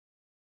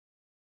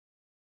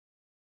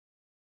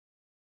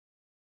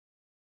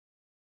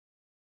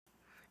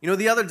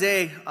The other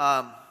day,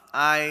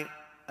 I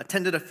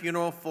attended a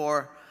funeral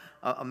for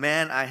a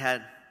man I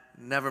had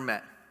never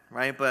met,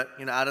 right? But,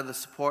 out of the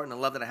support and the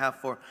love that I have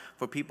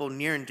for people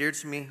near and dear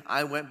to me,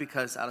 I went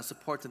because out of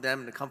support to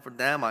them and to comfort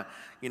them, I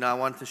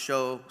wanted to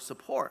show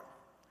support.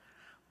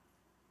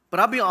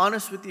 But I'll be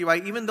honest with you,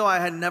 right? Even though I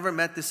had never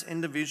met this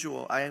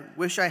individual, I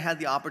wish I had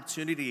the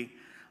opportunity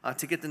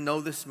to get to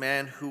know this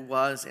man who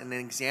was an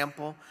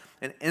example,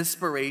 an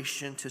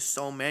inspiration to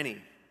so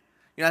many.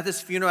 At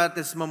this funeral, at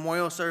this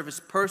memorial service,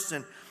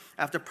 person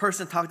after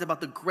person talked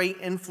about the great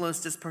influence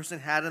this person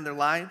had in their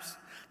lives.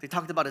 They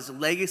talked about his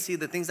legacy,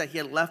 the things that he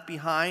had left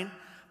behind,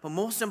 but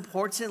most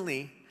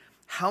importantly,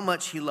 how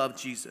much he loved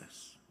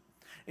Jesus.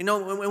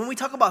 When we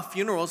talk about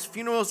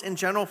funerals in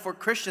general for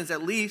Christians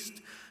at least,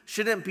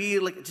 shouldn't be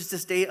like just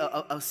this day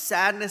of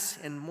sadness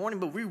and mourning,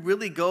 but we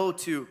really go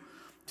to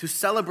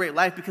celebrate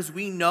life because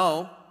we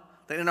know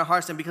that in our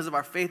hearts and because of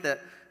our faith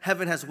that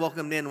heaven has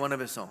welcomed in one of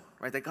his own,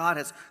 right? That God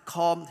has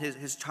called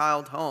his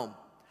child home.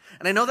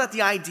 And I know that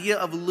the idea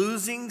of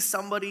losing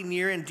somebody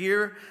near and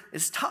dear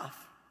is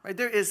tough, right?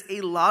 There is a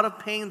lot of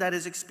pain that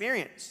is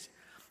experienced.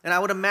 And I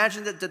would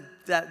imagine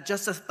that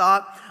just the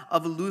thought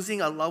of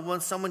losing a loved one,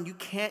 someone you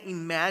can't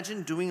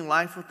imagine doing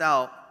life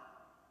without,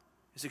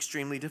 is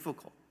extremely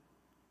difficult.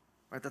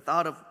 Right? The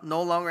thought of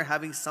no longer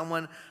having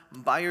someone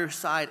by your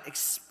side,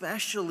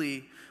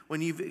 especially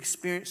when you've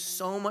experienced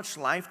so much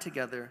life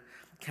together,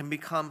 can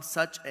become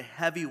such a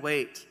heavy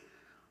weight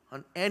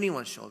on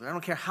anyone's shoulder. I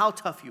don't care how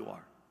tough you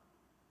are.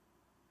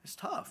 It's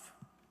tough.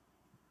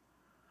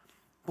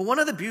 But one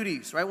of the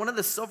beauties, right, one of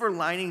the silver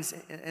linings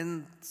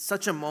in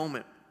such a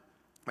moment,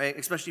 right,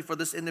 especially for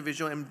this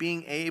individual and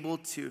being able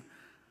to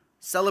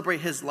celebrate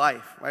his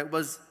life, right,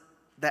 was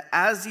that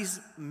as these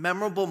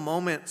memorable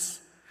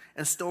moments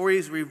and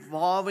stories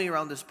revolving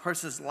around this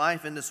person's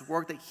life and this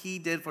work that he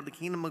did for the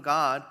kingdom of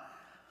God,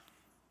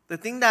 the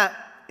thing that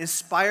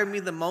inspired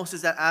me the most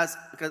is that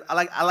because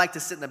I like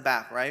to sit in the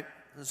back, right?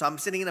 And so I'm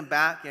sitting in the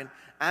back, and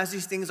as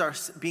these things are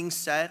being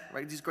said,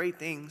 right, these great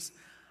things,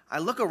 I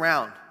look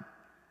around,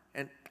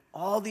 and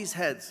all these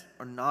heads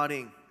are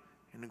nodding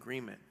in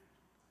agreement,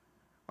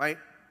 right?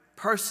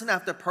 Person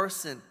after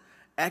person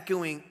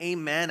echoing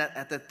amen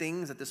at the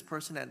things that this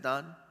person had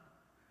done.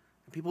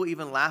 And people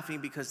even laughing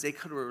because they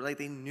could relate.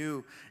 They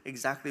knew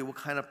exactly what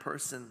kind of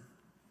person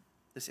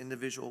this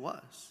individual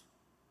was.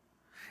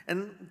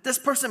 And this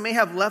person may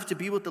have left to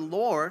be with the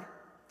Lord,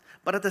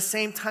 but at the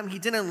same time, he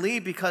didn't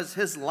leave because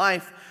his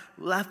life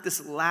left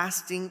this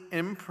lasting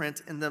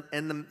imprint in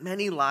the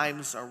many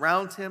lives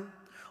around him,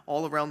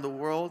 all around the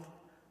world,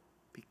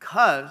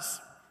 because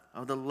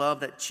of the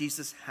love that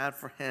Jesus had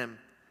for him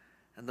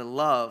and the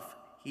love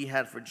he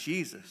had for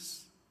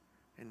Jesus.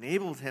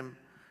 Enabled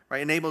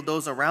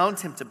those around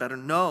him to better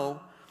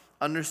know,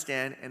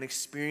 understand, and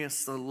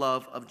experience the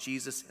love of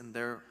Jesus in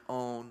their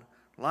own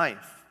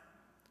life.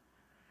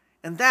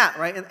 And that,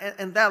 right,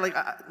 and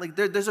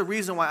that, there's a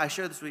reason why I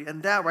share this with you.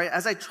 And that, right,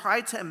 as I try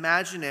to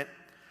imagine it,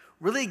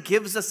 really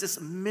gives us this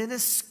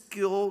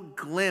minuscule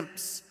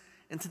glimpse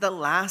into the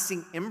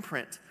lasting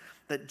imprint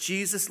that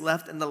Jesus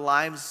left in the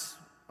lives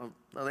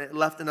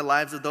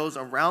of those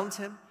around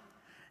him,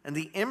 and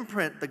the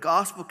imprint the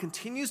gospel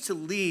continues to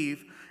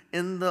leave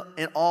in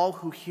all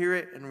who hear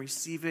it and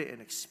receive it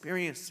and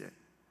experience it.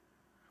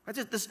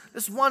 Right?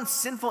 This one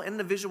sinful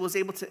individual was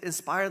able to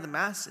inspire the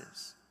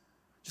masses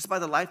just by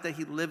the life that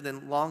he lived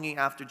in, longing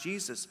after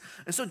Jesus.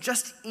 And so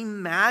just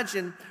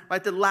imagine,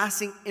 right, the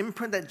lasting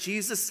imprint that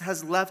Jesus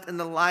has left in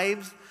the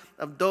lives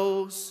of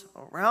those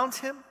around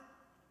him.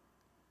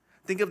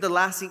 Think of the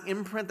lasting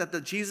imprint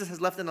that Jesus has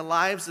left in the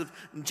lives of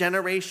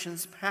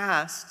generations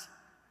past.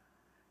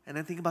 And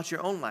then think about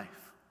your own life.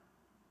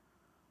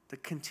 The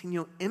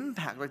continual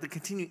impact, right, the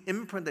continued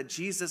imprint that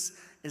Jesus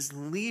is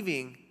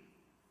leaving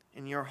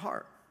in your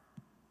heart.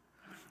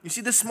 You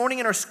see, this morning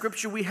in our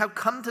scripture, we have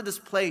come to this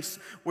place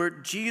where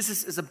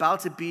Jesus is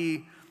about to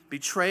be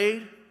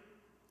betrayed.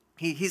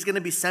 He's going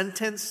to be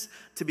sentenced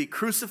to be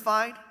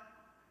crucified.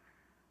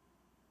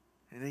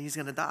 And then he's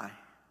going to die.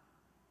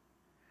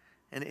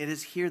 And it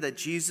is here that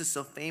Jesus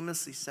so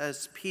famously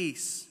says,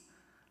 "Peace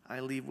I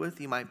leave with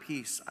you, my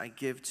peace I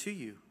give to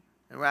you."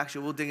 And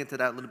we'll dig into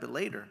that a little bit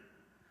later.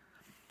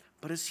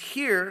 But it's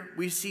here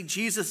we see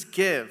Jesus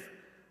give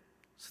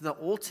so that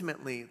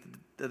ultimately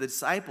the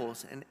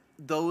disciples and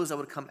those that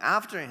would come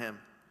after him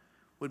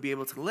would be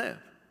able to live.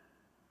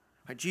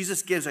 Right?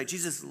 Jesus gives, right?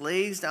 Jesus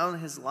lays down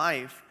his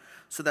life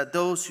so that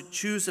those who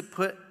choose to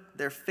put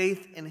their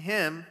faith in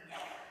him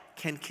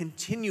can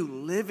continue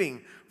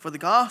living for the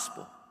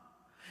gospel.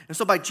 And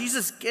so by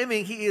Jesus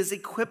giving, he is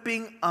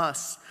equipping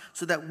us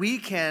so that we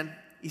can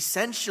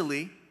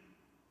essentially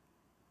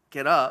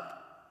get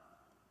up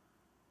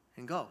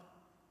and go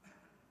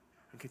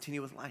and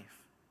continue with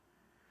life.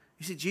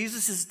 You see,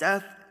 Jesus'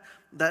 death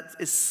that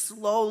is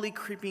slowly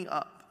creeping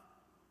up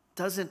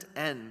doesn't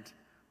end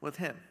with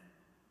him.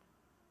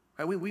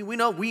 Right? We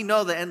know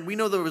the end, we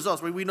know the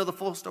results, right? We know the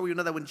full story. We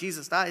know that when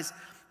Jesus dies,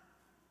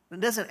 it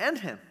doesn't end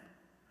him.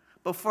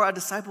 But for a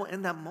disciple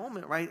in that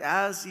moment, right,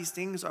 as these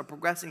things are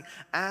progressing,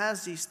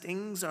 as these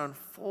things are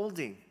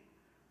unfolding,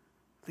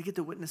 they get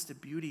to witness the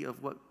beauty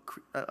of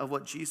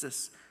what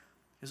Jesus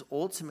is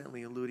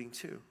ultimately alluding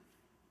to.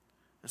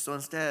 And so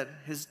instead,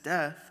 his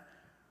death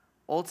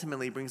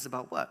ultimately brings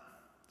about what?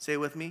 Say it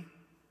with me.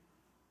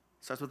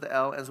 Starts with the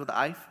L, ends with the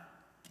I.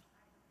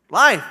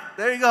 Life.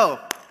 There you go.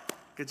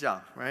 Good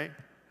job, right?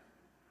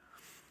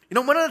 You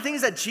know, one of the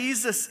things that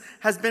Jesus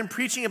has been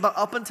preaching about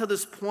up until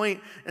this point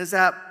is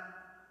that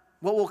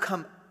what will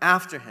come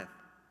after him.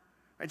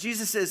 Right?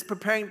 Jesus is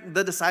preparing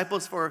the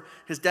disciples for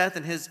his death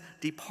and his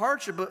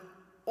departure, but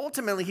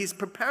ultimately he's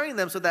preparing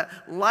them so that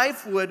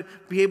life would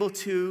be able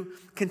to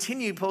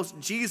continue post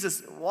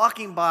Jesus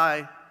walking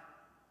by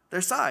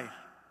their side.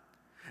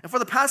 And for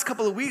the past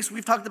couple of weeks,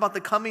 we've talked about the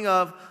coming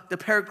of the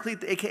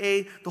Paraclete,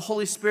 aka the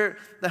Holy Spirit,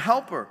 the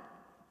Helper.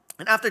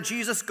 And after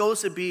Jesus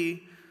goes to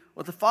be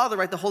with the Father,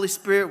 right, the Holy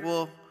Spirit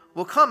will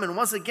come. And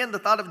once again, the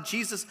thought of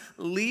Jesus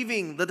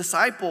leaving the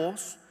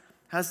disciples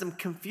has them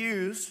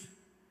confused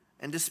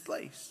and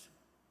displaced.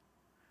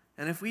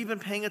 And if we've been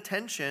paying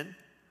attention,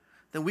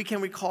 then we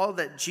can recall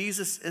that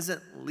Jesus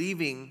isn't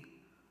leaving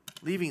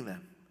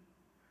them.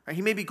 Right?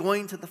 He may be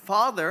going to the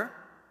Father,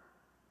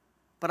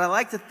 but I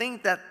like to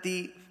think that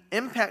the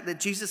impact that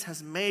Jesus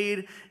has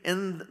made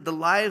in the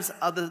lives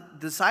of the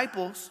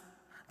disciples,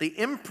 the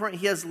imprint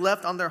he has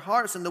left on their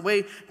hearts, and the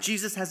way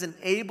Jesus has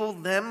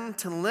enabled them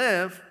to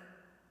live,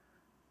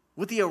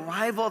 with the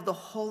arrival of the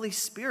Holy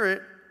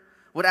Spirit,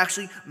 would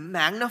actually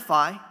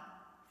magnify,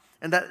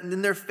 and that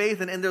in their faith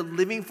and in their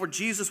living for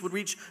Jesus would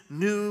reach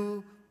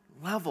new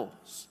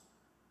levels.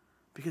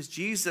 Because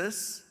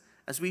Jesus,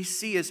 as we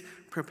see, is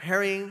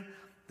preparing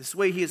this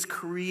way. He is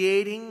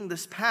creating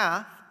this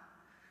path,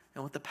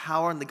 and with the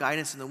power and the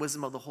guidance and the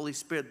wisdom of the Holy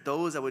Spirit,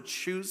 those that would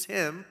choose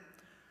him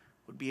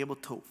would be able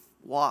to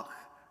walk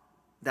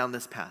down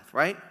this path,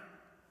 right?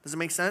 Does it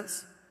make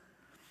sense?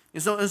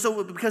 And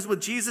so because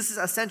with Jesus'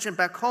 ascension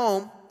back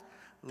home,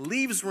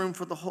 leaves room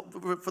for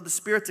the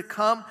Spirit to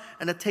come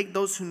and to take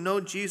those who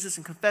know Jesus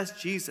and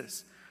confess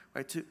Jesus,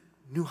 right, to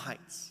new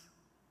heights,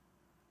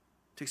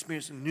 to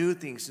experience new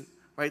things,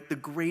 right, the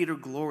greater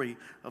glory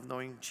of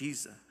knowing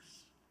Jesus.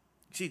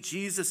 You see,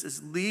 Jesus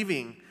is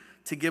leaving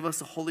to give us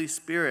the Holy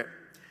Spirit,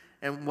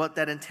 and what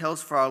that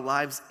entails for our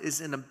lives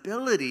is an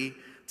ability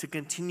to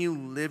continue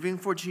living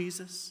for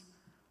Jesus,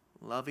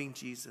 loving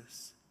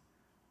Jesus,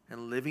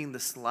 and living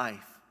this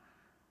life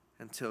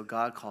until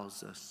God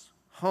calls us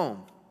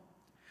home.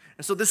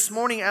 And so this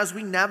morning, as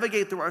we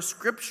navigate through our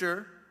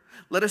scripture,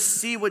 let us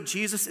see what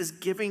Jesus is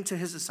giving to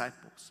his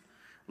disciples.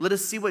 Let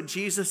us see what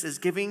Jesus is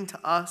giving to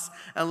us,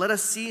 and let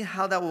us see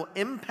how that will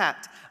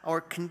impact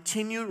our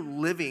continued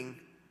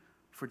living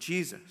for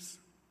Jesus.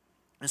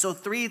 And so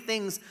 3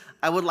 things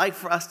I would like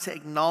for us to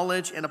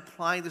acknowledge and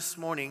apply this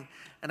morning.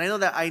 And I know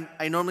that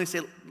I normally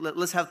say,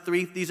 let's have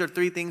 3, these are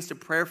 3 things to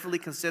prayerfully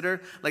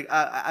consider. Like,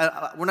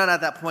 we're not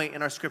at that point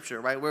in our scripture,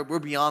 right? We're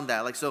beyond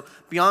that. Like, so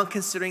beyond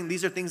considering,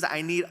 these are things that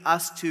I need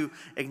us to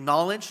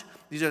acknowledge.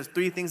 These are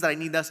 3 things that I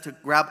need us to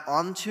grab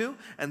onto.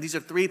 And these are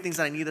 3 things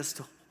that I need us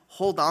to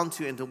hold on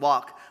to and to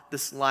walk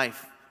this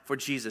life for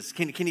Jesus.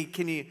 Can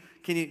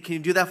you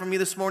do that for me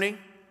this morning?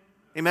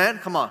 Amen?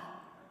 Come on.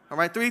 All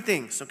right, 3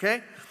 things,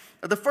 okay?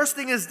 The first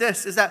thing is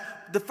this, is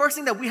that the first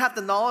thing that we have to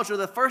acknowledge, or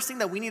the first thing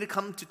that we need to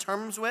come to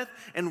terms with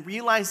and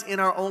realize in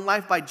our own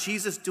life by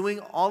Jesus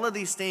doing all of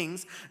these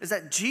things, is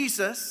that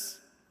Jesus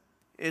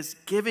is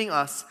giving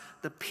us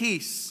the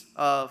peace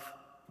of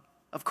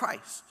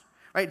Christ.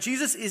 Right?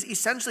 Jesus is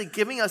essentially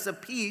giving us a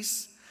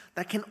peace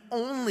that can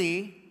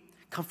only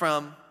come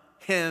from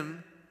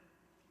him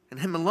and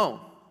him alone.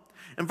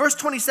 In verse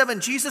 27,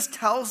 Jesus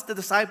tells the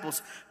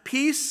disciples,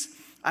 "Peace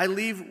I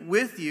leave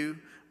with you,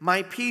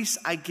 my peace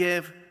I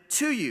give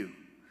to you.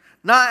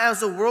 Not as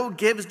the world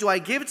gives do I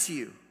give to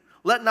you.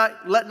 Let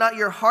not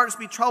your hearts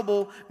be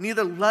troubled,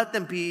 neither let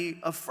them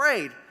be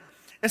afraid."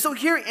 And so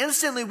here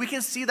instantly we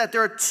can see that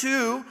there are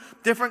 2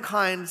 different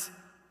kinds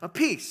of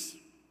peace.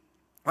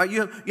 Right?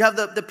 You have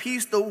the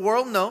peace the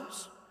world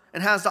knows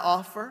and has to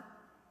offer,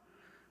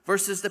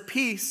 versus the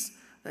peace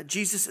that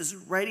Jesus is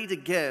ready to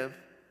give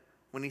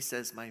when he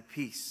says, "My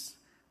peace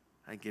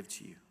I give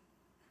to you."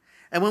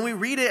 And when we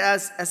read it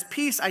as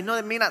peace, I know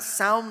it may not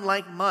sound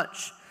like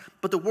much,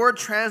 but the word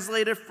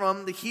translated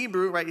from the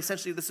Hebrew, right,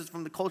 essentially this is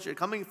from the culture it's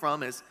coming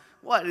from, is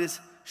what? It is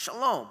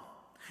shalom.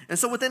 And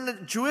so within the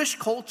Jewish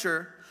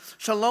culture,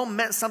 shalom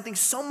meant something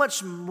so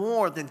much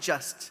more than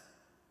just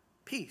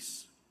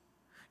peace.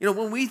 You know,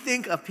 when we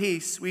think of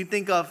peace, we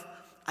think of,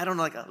 I don't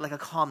know, like a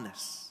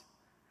calmness.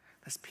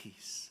 That's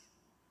peace.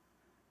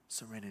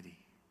 Serenity.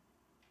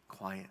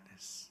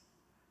 Quietness.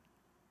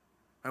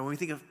 Right, when we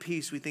think of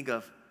peace, we think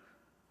of,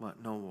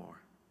 what? No war.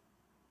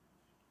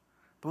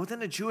 But within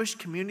the Jewish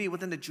community,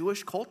 within the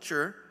Jewish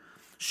culture,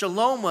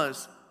 shalom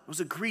was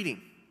a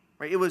greeting,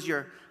 right? It was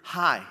your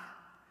hi.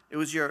 It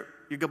was your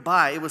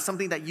goodbye. It was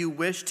something that you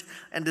wished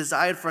and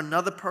desired for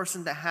another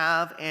person to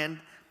have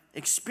and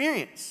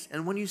experience.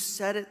 And when you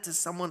said it to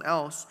someone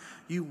else,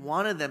 you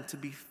wanted them to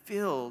be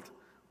filled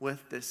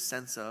with this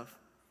sense of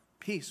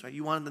peace, right?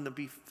 You wanted them to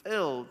be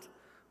filled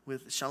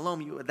with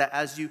shalom. That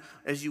as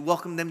you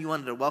welcome them, you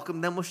wanted to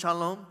welcome them with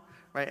shalom,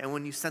 right? And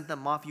when you sent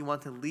them off, you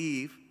want to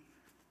leave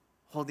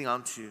holding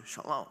on to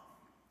shalom.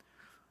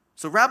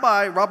 So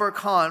Rabbi Robert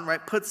Kahn,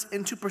 right, puts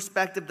into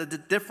perspective the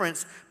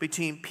difference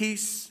between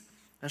peace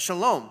and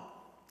shalom.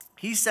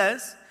 He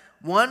says,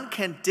 one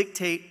can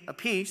dictate a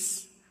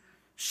peace.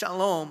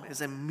 Shalom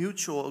is a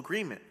mutual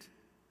agreement.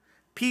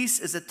 Peace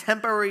is a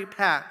temporary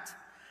pact.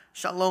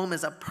 Shalom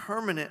is a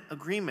permanent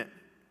agreement.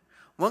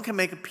 One can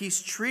make a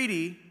peace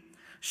treaty.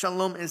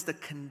 Shalom is the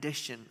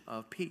condition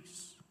of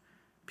peace.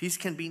 Peace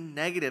can be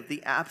negative,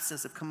 the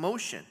absence of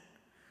commotion.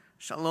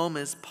 Shalom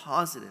is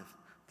positive,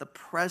 the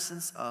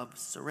presence of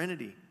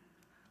serenity.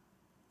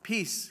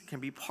 Peace can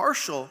be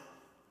partial.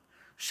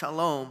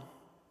 Shalom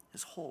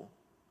is whole.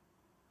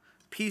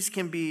 Peace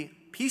can be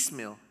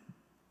piecemeal.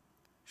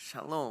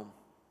 Shalom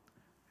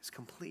is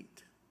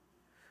complete.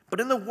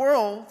 But in the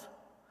world,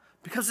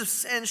 because of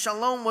sin,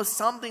 shalom was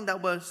something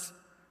that was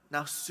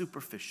now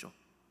superficial.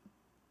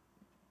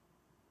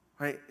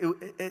 Right?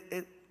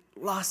 It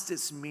lost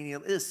its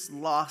meaning. It's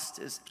lost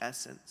its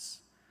essence.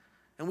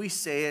 And we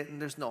say it,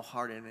 and there's no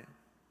heart in it.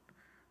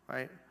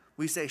 Right?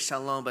 We say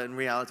shalom, but in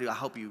reality, I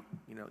hope you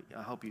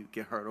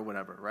get hurt or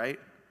whatever, right?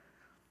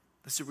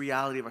 That's the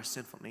reality of our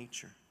sinful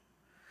nature.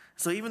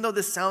 So even though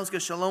this sounds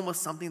good, shalom was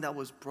something that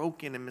was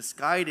broken and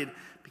misguided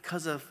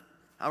because of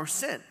our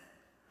sin.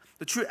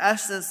 The true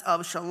essence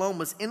of shalom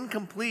was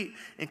incomplete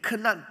and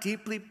could not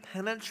deeply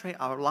penetrate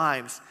our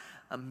lives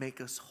and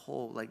make us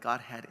whole like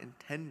God had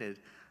intended,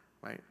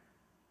 right?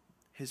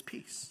 His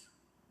peace.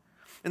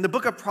 In the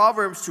book of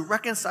Proverbs, to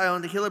reconcile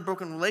and to heal a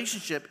broken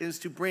relationship is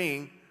to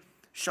bring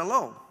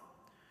shalom.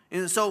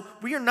 And so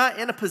we are not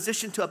in a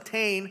position to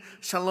obtain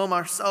shalom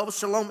ourselves.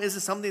 Shalom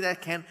isn't something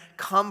that can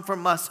come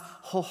from us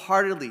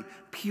wholeheartedly,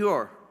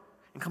 pure,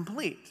 and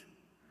complete.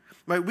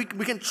 Right? We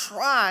can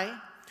try,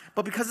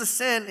 but because of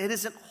sin, it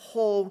isn't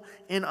whole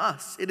in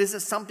us. It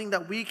isn't something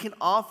that we can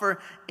offer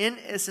in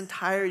its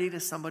entirety to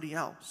somebody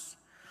else.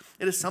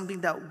 It is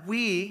something that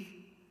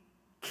we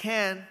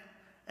can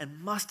and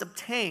must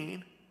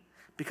obtain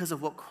because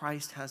of what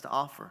Christ has to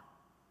offer.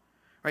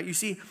 Right? You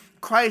see,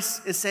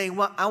 Christ is saying,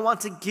 well, I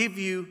want to give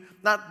you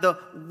not the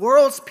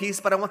world's peace,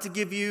 but I want to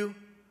give you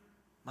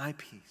my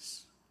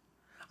peace.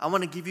 I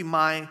want to give you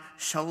my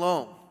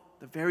shalom,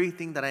 the very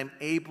thing that I'm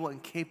able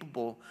and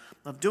capable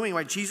of doing.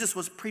 Right? Jesus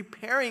was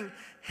preparing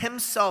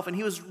himself, and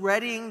he was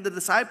readying the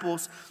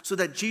disciples so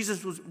that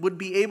Jesus would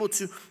be able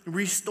to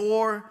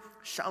restore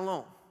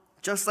shalom.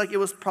 Just like it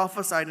was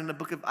prophesied in the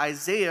book of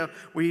Isaiah,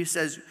 where he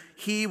says,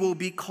 he will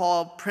be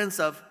called Prince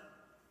of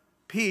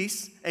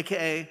Peace,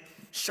 aka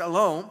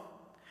Shalom,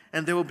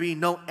 and there will be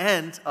no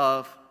end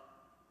of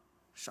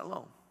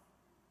shalom.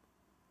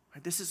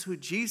 Right? This is who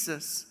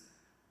Jesus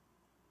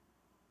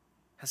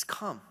has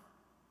come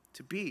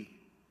to be.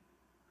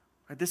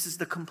 Right? This is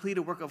the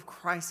completed work of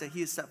Christ that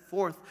he has set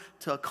forth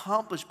to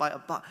accomplish by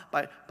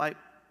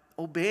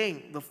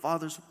obeying the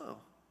Father's will.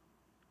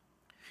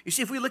 You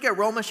see, if we look at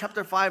Romans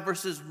chapter 5,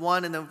 verses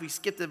 1, and then if we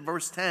skip to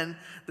verse 10,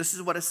 this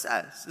is what it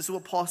says. This is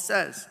what Paul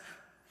says.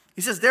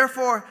 He says,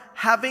 therefore,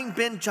 having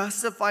been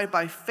justified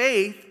by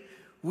faith,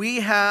 we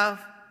have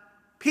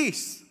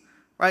peace.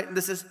 Right? And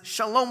this is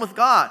shalom with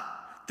God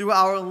through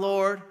our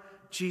Lord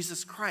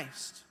Jesus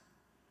Christ.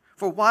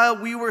 For while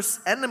we were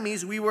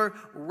enemies, we were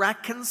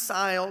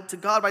reconciled to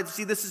God. Right?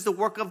 See, this is the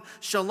work of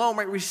shalom,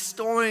 right?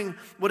 Restoring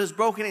what is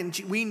broken. And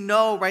we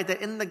know, right,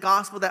 that in the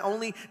gospel that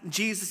only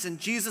Jesus and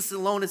Jesus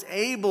alone is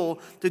able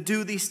to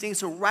do these things,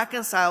 to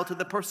reconcile to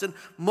the person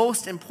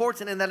most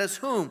important, and that is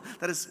whom?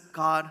 That is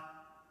God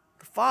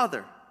the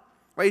Father.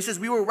 Right? He says,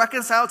 we were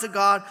reconciled to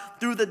God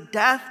through the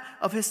death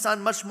of his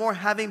Son. Much more,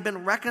 having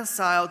been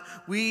reconciled,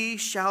 we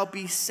shall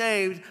be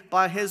saved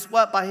by his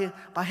what?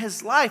 By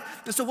his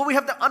life. And so what we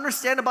have to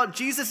understand about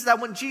Jesus is that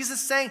when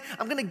Jesus is saying,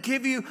 I'm going to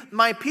give you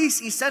my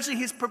peace, essentially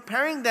he's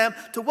preparing them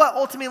to what?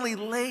 Ultimately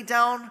lay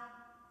down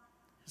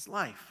his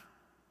life.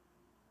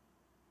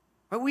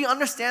 Right? We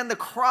understand the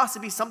cross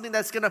to be something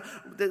that's going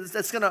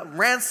to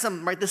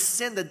ransom, right, the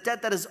sin, the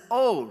debt that is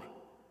owed.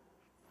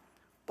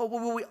 But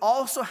what we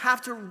also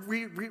have to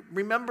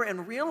remember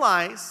and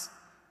realize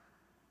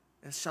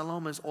is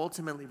shalom is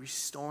ultimately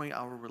restoring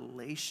our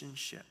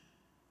relationship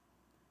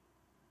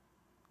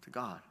to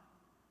God.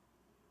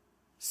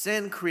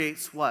 Sin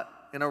creates what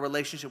in our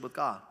relationship with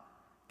God?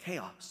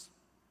 Chaos.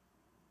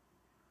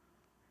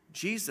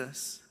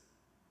 Jesus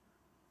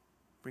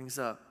brings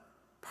up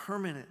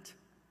permanent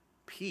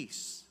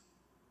peace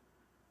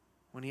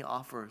when he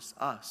offers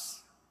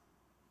us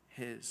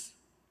his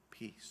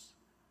peace.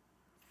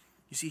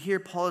 You see, here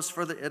Paul is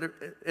further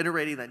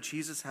iterating that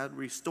Jesus had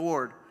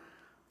restored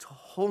to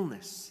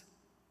wholeness,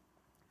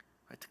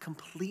 right, to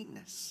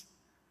completeness,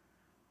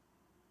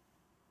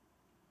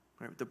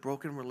 right, the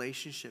broken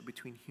relationship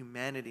between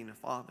humanity and the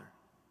Father.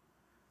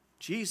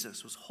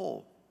 Jesus was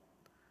whole,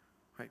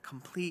 right,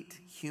 complete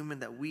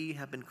human that we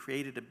have been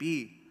created to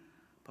be,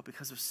 but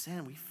because of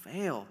sin, we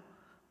fail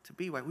to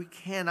be, right? We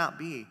cannot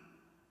be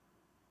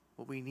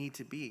what we need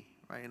to be,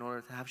 right, in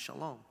order to have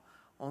shalom.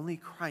 only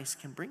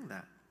Christ can bring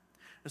that.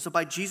 And so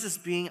by Jesus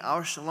being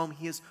our shalom,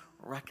 he is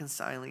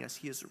reconciling us.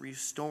 He is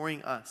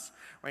restoring us,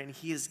 right? And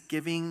he is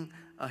giving,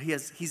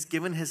 he's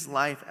given his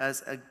life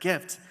as a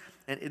gift.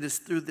 And it is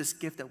through this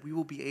gift that we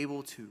will be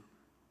able to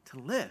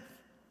live.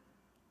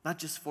 Not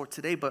just for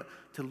today, but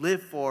to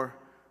live for,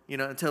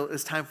 until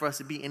it's time for us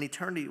to be in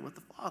eternity with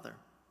the Father.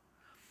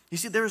 You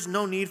see, there is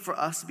no need for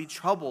us to be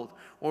troubled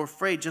or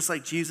afraid, just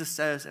like Jesus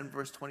says in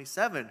verse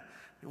 27.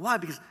 Why?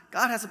 Because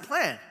God has a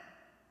plan.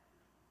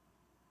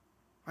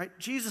 Right?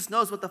 Jesus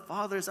knows what the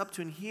Father is up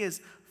to, and he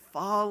is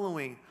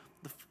following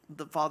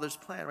the Father's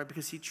plan, right?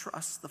 Because he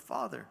trusts the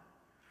Father.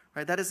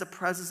 Right? That is the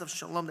presence of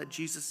shalom that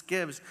Jesus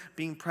gives,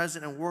 being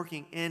present and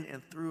working in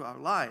and through our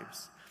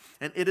lives.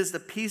 And it is the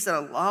peace that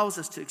allows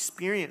us to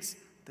experience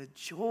the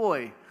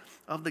joy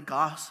of the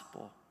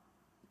gospel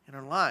in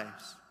our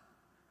lives.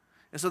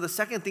 And so the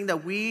second thing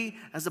that we,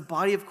 as the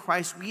body of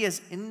Christ, we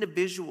as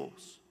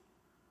individuals,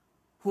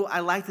 who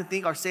I like to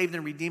think are saved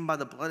and redeemed by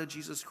the blood of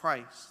Jesus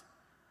Christ.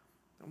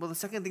 Well, the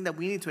second thing that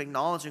we need to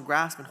acknowledge and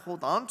grasp and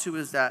hold on to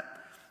is that,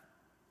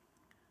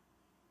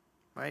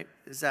 right,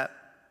 is that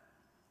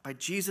by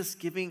Jesus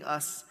giving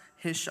us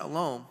his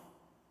shalom,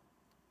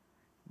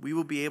 we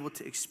will be able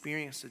to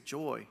experience the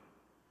joy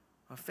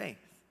of faith.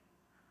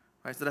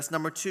 Right, so that's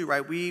number 2,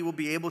 right? We will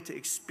be able to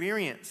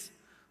experience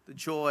the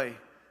joy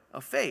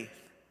of faith.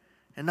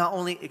 And not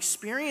only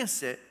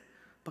experience it,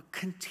 but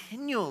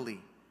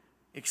continually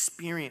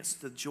experience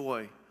the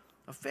joy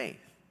of faith.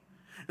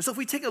 And so if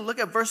we take a look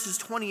at verses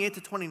 28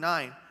 to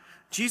 29,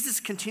 Jesus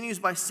continues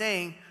by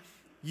saying,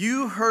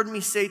 "You heard me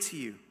say to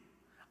you,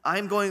 I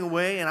am going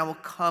away and I will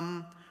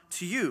come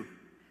to you.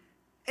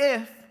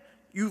 If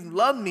you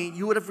loved me,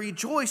 you would have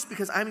rejoiced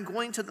because I am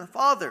going to the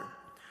Father.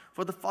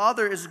 For the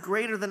Father is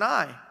greater than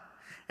I.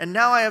 And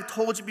now I have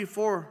told you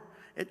before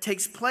it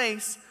takes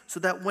place, so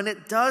that when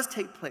it does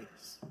take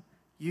place,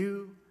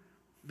 you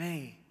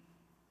may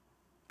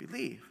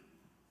believe."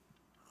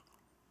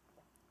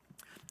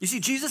 You see,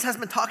 Jesus has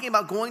been talking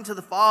about going to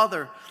the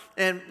Father,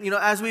 and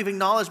as we've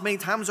acknowledged many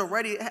times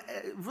already,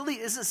 it really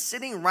isn't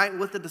sitting right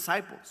with the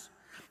disciples.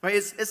 Right?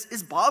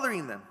 It's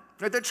bothering them.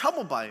 Right? They're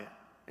troubled by it,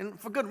 and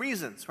for good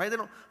reasons. Right? They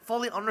don't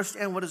fully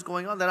understand what is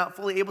going on. They're not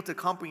fully able to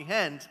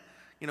comprehend,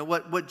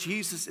 what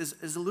Jesus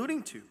is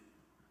alluding to.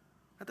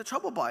 Right? They're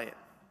troubled by it.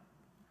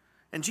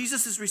 And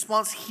Jesus'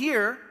 response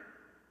here,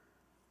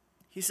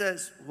 he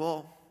says,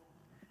 well,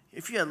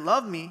 if you had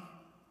loved me,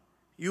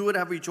 you would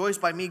have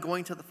rejoiced by me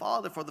going to the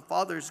Father, for the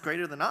Father is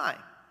greater than I.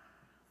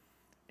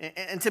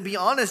 And to be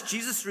honest,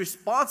 Jesus'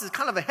 response is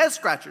kind of a head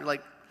scratcher.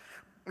 Like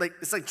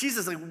it's like,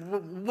 Jesus,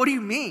 what do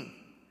you mean?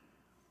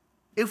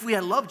 If we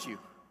had loved you.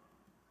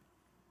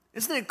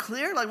 Isn't it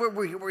clear? Like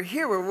we're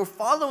here, we're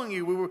following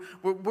you,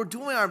 we're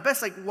doing our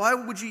best. Like, why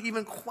would you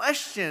even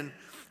question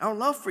our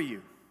love for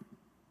you?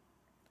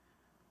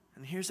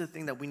 And here's the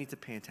thing that we need to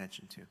pay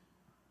attention to.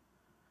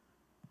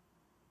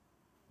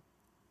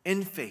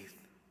 In faith,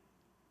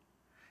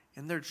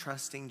 in their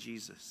trusting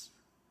Jesus,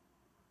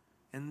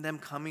 in them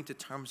coming to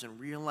terms and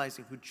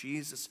realizing who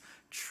Jesus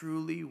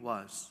truly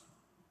was,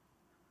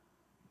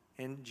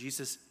 and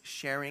Jesus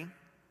sharing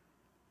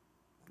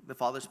the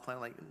Father's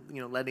plan,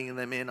 letting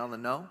them in on the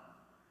know,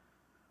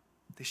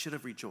 they should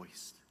have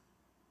rejoiced.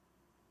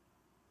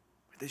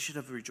 They should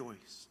have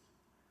rejoiced.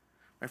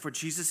 Right? For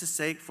Jesus'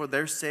 sake, for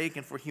their sake,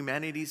 and for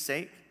humanity's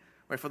sake,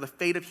 right? For the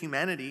fate of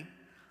humanity,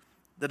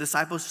 the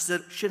disciples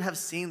should have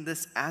seen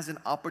this as an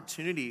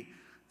opportunity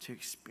to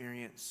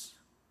experience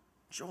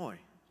joy.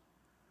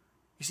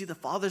 You see, the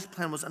Father's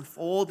plan was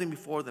unfolding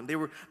before them. They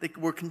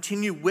were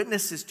continued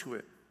witnesses to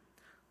it.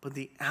 But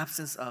the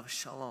absence of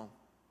shalom,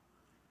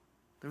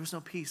 there was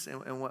no peace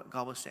in what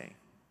God was saying,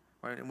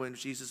 right? And what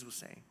Jesus was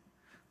saying.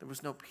 There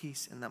was no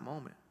peace in that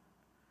moment.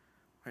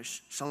 Right?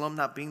 Shalom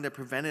not being there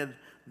prevented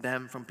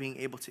them from being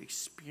able to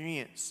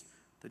experience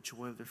the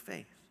joy of their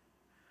faith.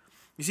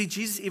 You see,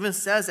 Jesus even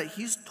says that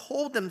he's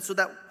told them so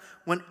that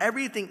when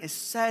everything is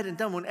said and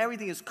done, when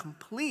everything is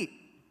complete,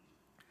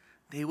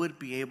 they would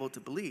be able to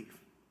believe.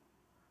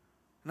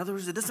 In other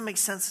words, it doesn't make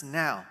sense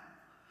now,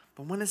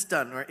 but when it's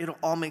done, right, it'll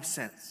all make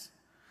sense.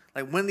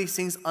 Like when these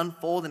things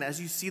unfold and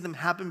as you see them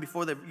happen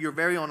before your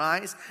very own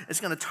eyes, it's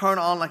going to turn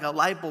on like a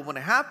light bulb when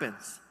it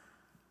happens.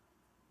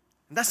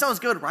 And that sounds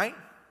good, right?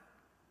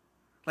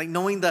 Like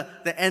knowing the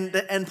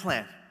end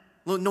plan,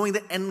 knowing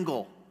the end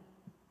goal.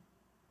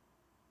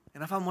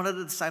 And if I'm one of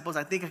the disciples,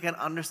 I think I can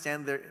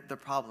understand their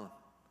problem.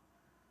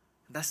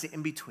 And that's the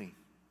in-between.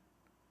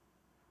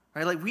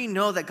 Right? Like we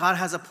know that God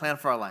has a plan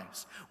for our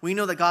lives. We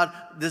know that God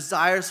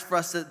desires for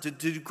us to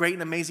do great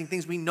and amazing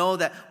things. We know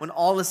that when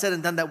all is said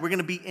and done, that we're going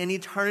to be in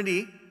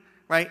eternity,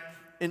 right?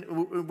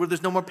 Where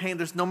there's no more pain,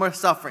 there's no more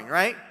suffering,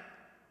 right?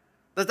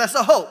 That's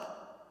the hope,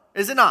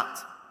 is it not?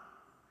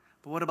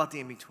 But what about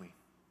the in-between?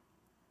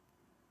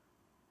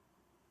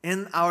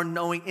 In our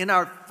knowing, in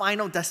our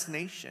final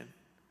destination,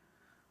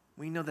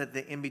 we know that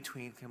the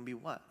in-between can be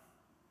what?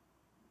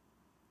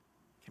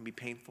 It can be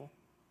painful.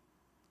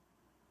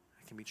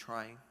 It can be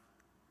trying.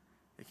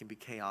 It can be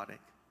chaotic.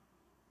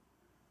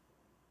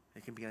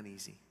 It can be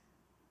uneasy.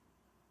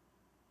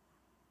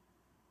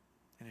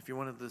 And if you're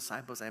one of the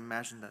disciples, I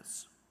imagine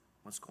that's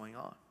what's going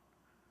on.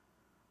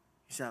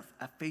 You see,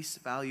 at face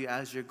value,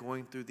 as you're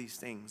going through these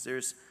things,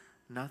 there's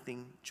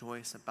nothing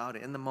joyous about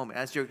it in the moment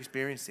as you're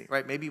experiencing,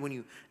 right? Maybe when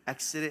you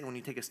exit it, when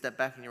you take a step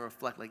back and you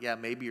reflect, like, yeah,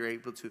 maybe you're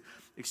able to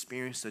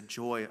experience the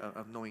joy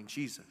of knowing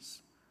Jesus.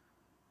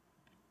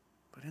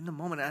 But in the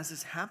moment, as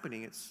it's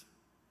happening, it's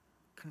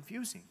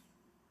confusing.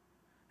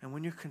 And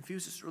when you're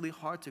confused, it's really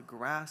hard to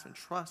grasp and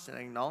trust and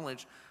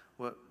acknowledge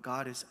what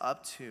God is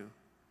up to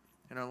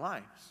in our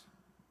lives.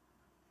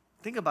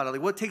 Think about it.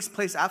 Like, what takes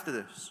place after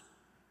this?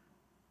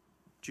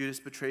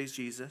 Judas betrays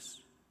Jesus.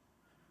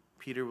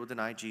 Peter will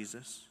deny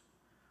Jesus.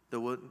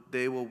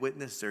 They will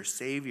witness their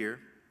Savior,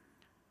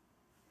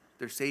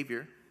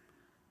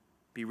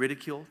 be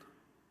ridiculed,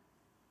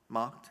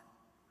 mocked,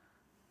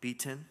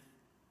 beaten.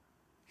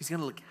 He's going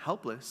to look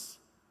helpless.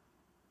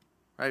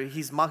 Right?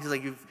 He's mocked. He's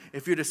like,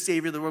 if you're the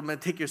Savior of the world, man,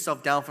 take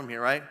yourself down from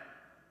here, right?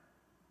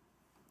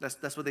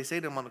 That's what they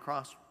say to him on the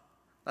cross.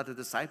 Not the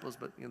disciples,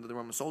 but the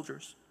Roman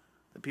soldiers,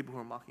 the people who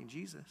are mocking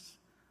Jesus.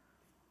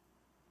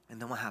 And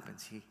then what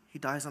happens? He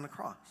dies on the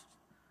cross.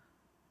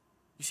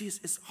 You see,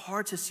 it's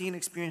hard to see and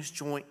experience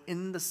joy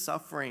in the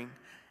suffering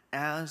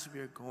as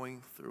we are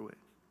going through it.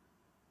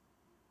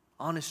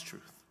 Honest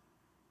truth.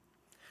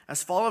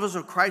 As followers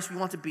of Christ, we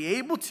want to be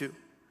able to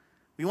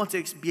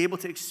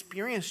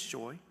experience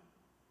joy.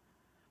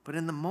 But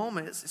in the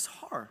moment, it's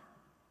hard.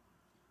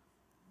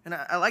 And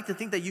I like to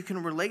think that you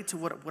can relate to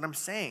what I'm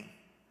saying.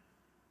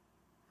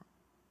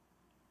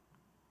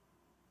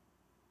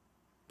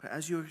 But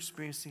as you're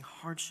experiencing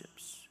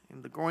hardships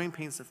and the growing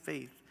pains of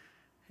faith,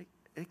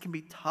 it can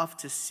be tough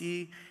to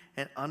see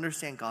and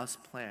understand God's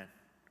plan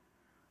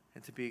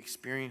and to be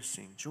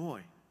experiencing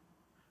joy.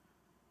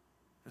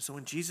 And so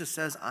when Jesus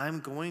says, I'm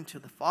going to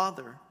the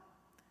Father,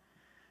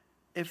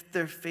 if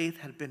their faith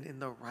had been in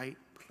the right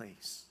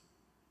place,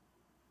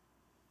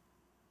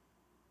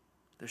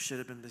 there should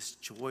have been this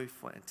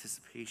joyful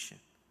anticipation.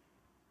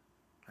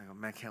 Like, oh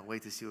man, I can't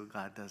wait to see what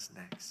God does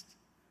next.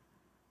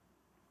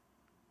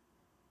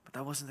 But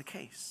that wasn't the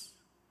case.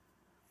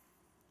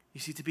 You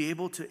see, to be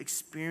able to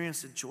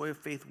experience the joy of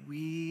faith,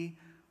 we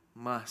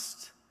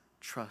must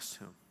trust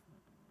whom?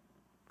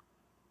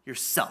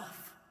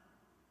 Yourself.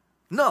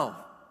 No.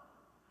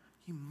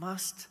 You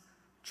must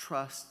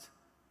trust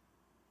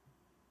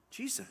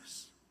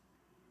Jesus.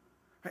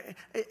 Right?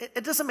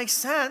 It doesn't make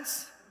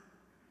sense.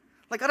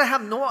 Like, I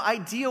have no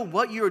idea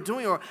what you're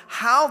doing or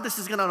how this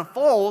is going to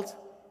unfold.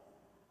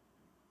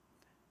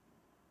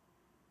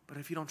 But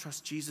if you don't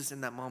trust Jesus in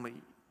that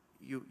moment,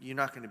 you're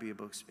not going to be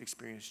able to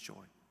experience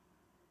joy.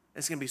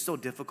 It's going to be so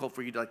difficult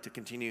for you to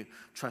continue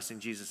trusting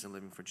Jesus and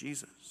living for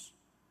Jesus.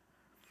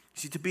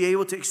 You see, to be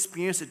able to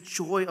experience the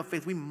joy of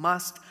faith, we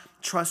must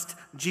trust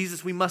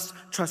Jesus. We must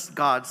trust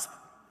God's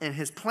and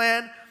His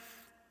plan,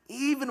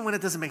 even when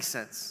it doesn't make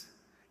sense.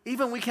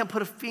 Even when we can't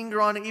put a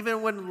finger on it,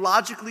 even when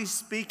logically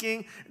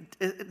speaking,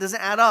 it doesn't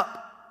add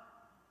up.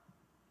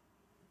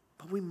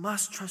 But we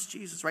must trust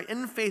Jesus, right?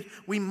 In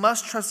faith, we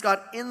must trust God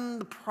in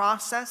the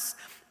process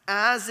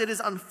as it is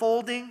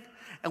unfolding.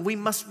 And we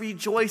must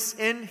rejoice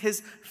in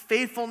His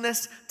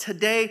faithfulness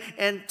today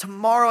and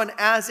tomorrow and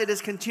as it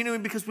is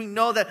continuing, because we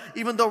know that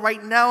even though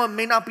right now it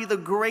may not be the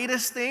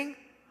greatest thing,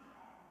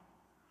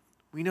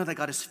 we know that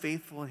God is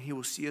faithful and He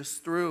will see us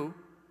through.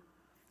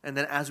 And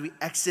then as we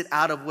exit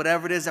out of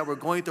whatever it is that we're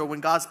going through, or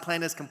when God's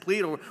plan is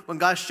complete, or when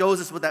God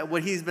shows us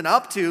what He's been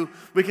up to,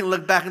 we can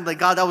look back and be like,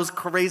 God, that was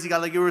crazy.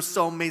 God, like, you were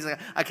so amazing.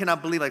 I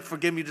cannot believe, like,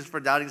 forgive me just for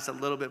doubting just a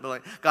little bit, but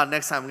like, God,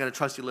 next time I'm going to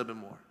trust you a little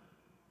bit more.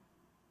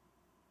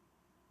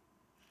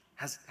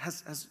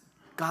 Has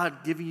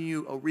God given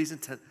you a reason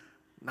to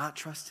not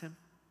trust Him?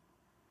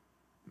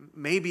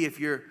 Maybe if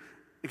you're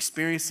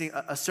experiencing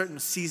a certain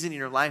season in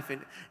your life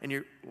and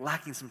you're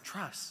lacking some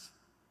trust.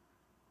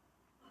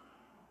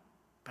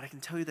 But I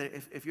can tell you that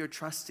if you're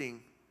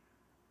trusting,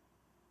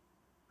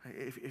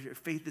 if your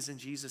faith is in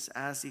Jesus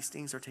as these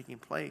things are taking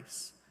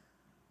place,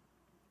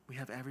 we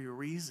have every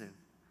reason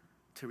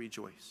to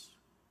rejoice.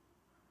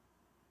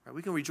 Right?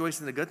 We can rejoice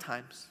in the good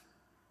times,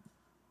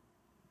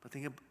 but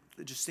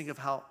just think of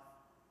how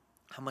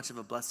much of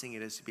a blessing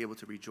it is to be able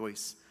to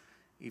rejoice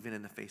even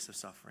in the face of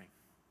suffering.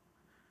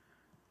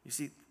 You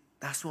see,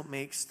 that's what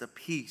makes the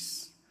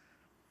peace,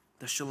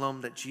 the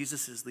shalom that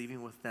Jesus is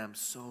leaving with them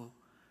so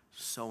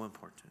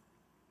important.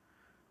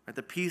 Right?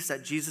 The peace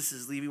that Jesus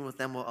is leaving with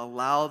them will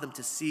allow them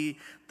to see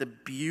the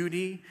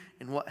beauty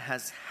in what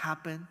has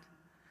happened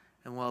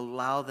and will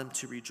allow them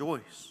to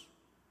rejoice.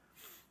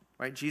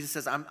 Right? Jesus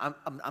says,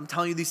 I'm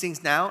telling you these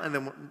things now, and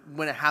then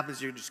when it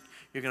happens, you're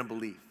going to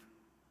believe.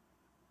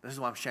 This is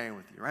what I'm sharing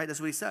with you, right? That's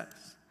what He says.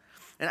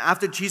 And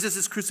after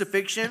Jesus'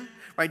 crucifixion,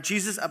 right,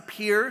 Jesus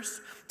appears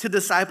to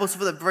disciples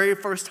for the very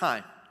first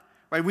time.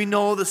 Right? We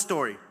know the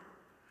story.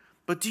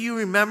 But do you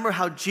remember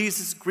how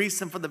Jesus greets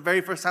them for the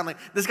very first time? Like,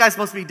 this guy's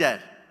supposed to be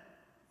dead.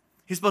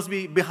 He's supposed to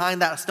be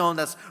behind that stone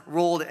that's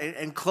rolled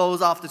and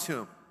closed off the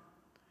tomb.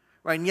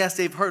 Right? And yes,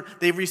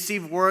 they've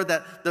received word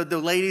that the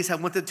ladies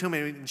have went to the tomb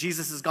and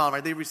Jesus is gone,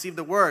 right? They received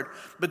the word.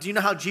 But do you know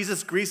how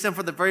Jesus greets them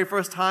for the very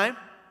first time?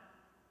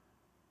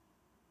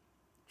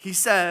 he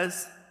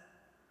says,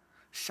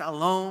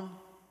 Shalom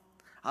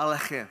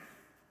Aleichem.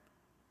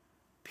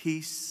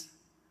 Peace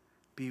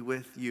be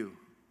with you.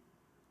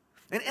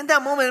 And in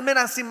that moment, it may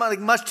not seem like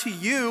much to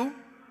you,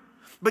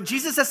 but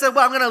Jesus has said,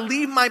 well, I'm going to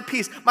leave my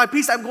peace. My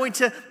peace I'm going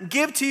to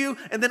give to you.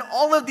 And then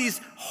all of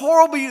these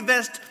horrible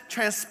events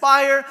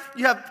transpire.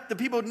 You have the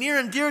people near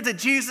and dear to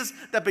Jesus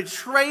that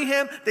betray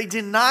him, they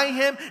deny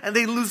him, and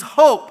they lose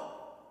hope.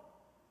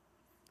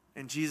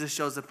 And Jesus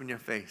shows up in your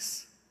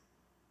face.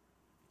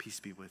 Peace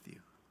be with you.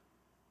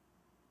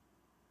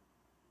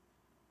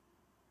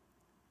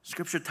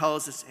 Scripture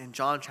tells us in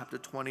John chapter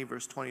 20,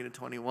 verse 20 to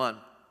 21.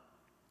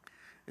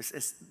 It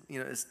says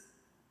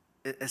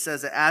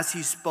that as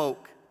he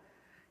spoke,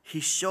 he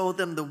showed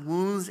them the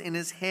wounds in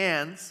his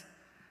hands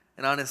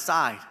and on his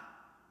side.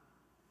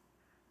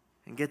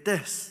 And get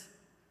this.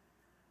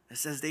 It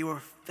says they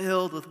were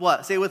filled with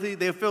what? Say it with me.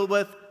 They were filled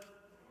with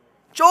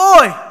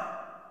joy.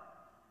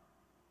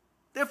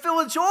 They're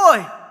filled with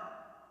joy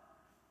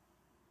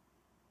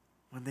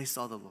when they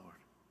saw the Lord.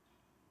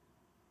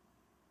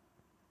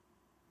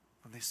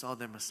 When they saw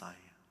their Messiah.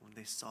 When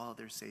they saw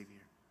their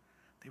Savior.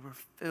 They were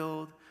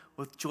filled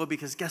with joy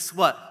because guess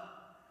what?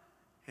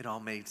 It all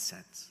made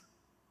sense.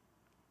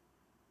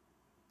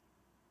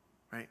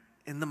 Right?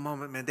 In the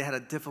moment, man, they had a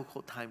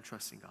difficult time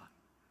trusting God.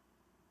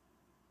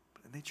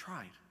 And they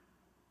tried.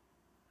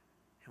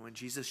 And when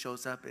Jesus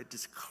shows up, it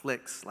just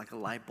clicks like a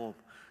light bulb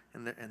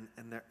in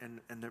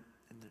their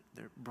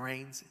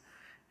brains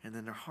and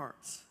in their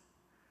hearts.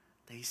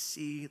 They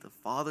see the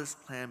Father's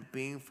plan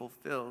being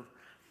fulfilled,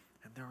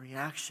 and their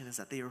reaction is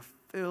that they are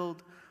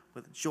filled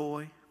with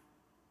joy.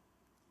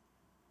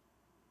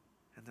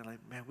 And they're like,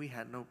 man, we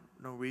had no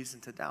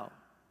reason to doubt.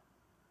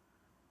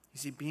 You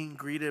see, being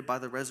greeted by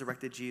the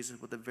resurrected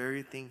Jesus with the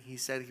very thing he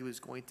said he was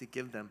going to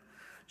give them,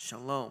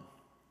 shalom.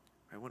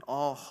 Right? When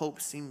all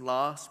hope seemed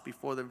lost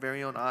before their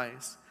very own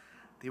eyes,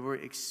 they were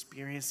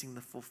experiencing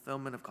the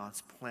fulfillment of God's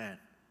plan.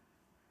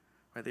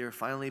 Right? They were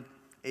finally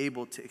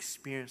able to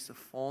experience the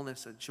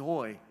fullness of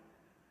joy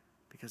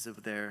because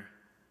of their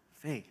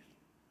faith.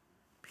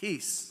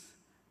 Peace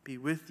be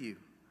with you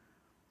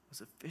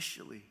was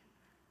officially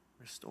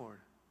restored.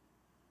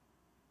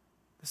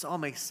 This all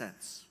makes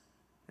sense.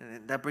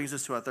 And that brings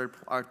us to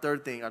our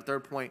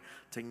third point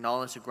to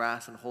acknowledge, to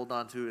grasp, and hold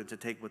on to, and to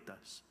take with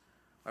us.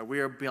 Right, we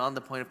are beyond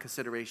the point of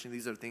consideration.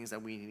 These are things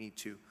that we need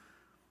to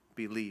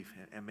believe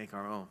and make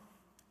our own.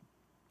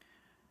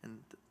 And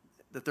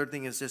the third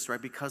thing is this, right?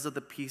 Because of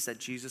the peace that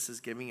Jesus is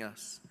giving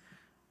us,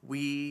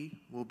 we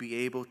will be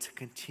able to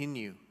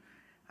continue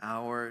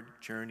our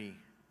journey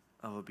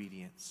of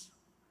obedience.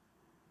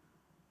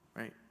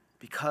 Right?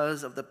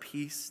 Because of the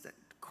peace that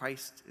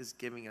Christ is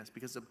giving us,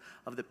 because of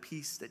the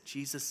peace that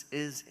Jesus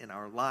is in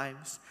our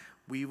lives,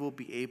 we will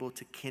be able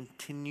to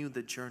continue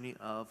the journey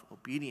of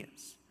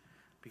obedience.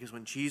 Because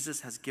when Jesus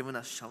has given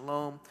us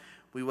shalom,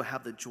 we will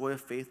have the joy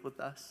of faith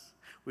with us.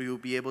 We will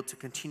be able to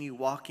continue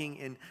walking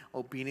in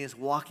obedience,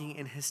 walking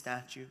in his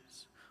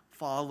statutes,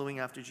 following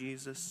after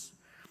Jesus.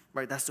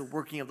 Right? That's the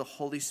working of the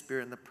Holy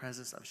Spirit in the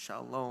presence of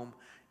shalom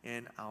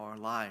in our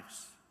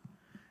lives.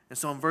 And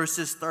so in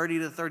verses 30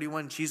 to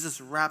 31, Jesus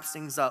wraps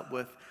things up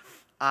with,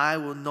 I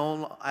will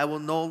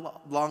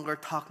no longer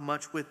talk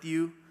much with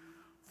you,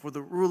 for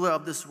the ruler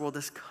of this world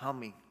is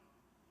coming.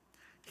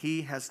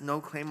 He has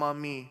no claim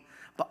on me,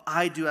 but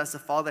I do as the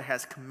Father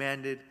has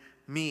commanded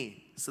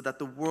me, so that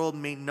the world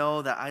may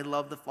know that I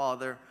love the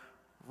Father.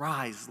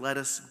 Rise, let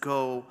us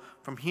go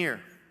from here.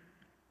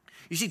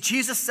 You see,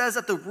 Jesus says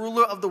that the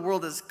ruler of the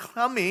world is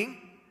coming,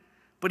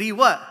 but he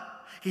what?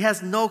 He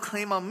has no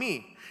claim on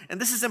me. And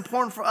this is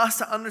important for us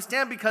to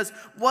understand because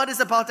what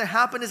is about to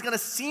happen is going to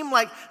seem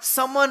like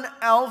someone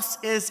else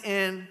is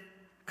in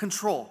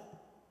control.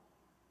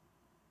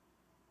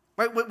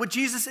 Right? What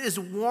Jesus is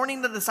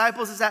warning the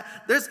disciples is that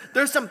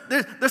there's some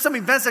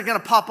events that are going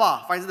to pop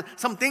off. Right?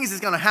 Some things is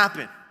going to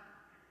happen.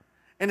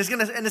 And it's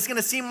going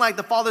to seem like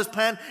the Father's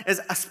plan is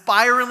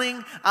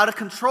spiraling out of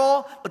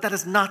control, but that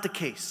is not the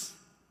case.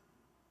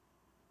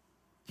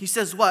 He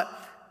says what?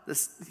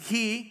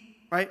 He,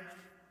 right,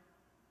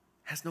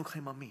 has no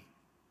claim on me.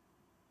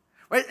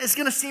 Right? It's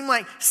going to seem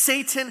like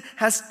Satan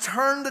has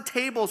turned the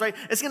tables, right?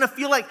 It's going to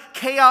feel like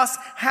chaos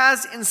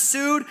has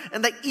ensued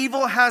and that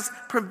evil has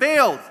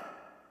prevailed.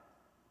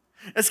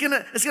 It's going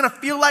to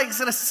feel like, it's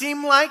going to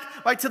seem like,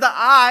 right, to the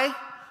eye,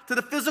 to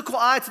the physical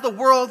eye, to the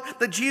world,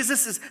 that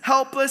Jesus is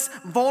helpless,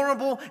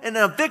 vulnerable, and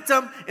a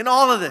victim in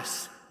all of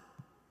this.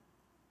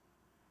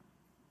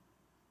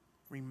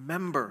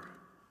 Remember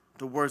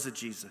the words of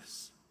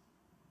Jesus.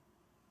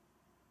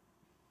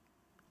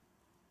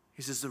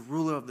 He says, the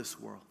ruler of this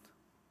world.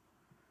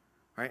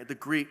 Right? The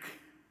Greek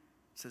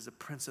says the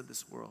prince of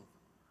this world.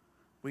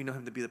 We know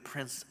him to be the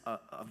prince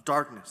of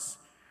darkness.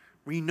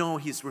 We know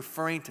he's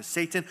referring to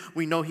Satan.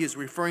 We know he is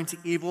referring to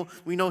evil.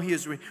 We know he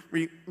is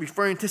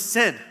referring to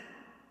sin.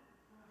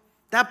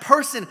 That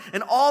person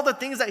and all the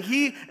things that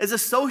he is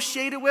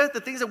associated with,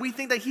 the things that we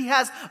think that he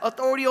has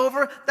authority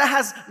over, that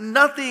has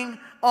nothing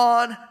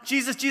on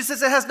Jesus. Jesus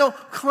says it has no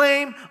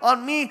claim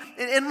on me.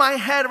 In my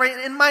head,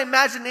 right, in my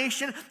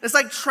imagination, it's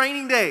like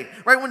Training Day,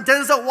 right? When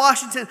Denzel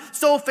Washington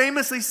so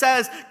famously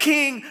says,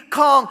 King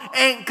Kong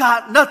ain't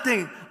got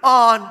nothing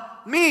on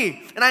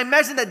me. And I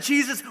imagine that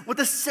Jesus, with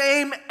the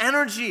same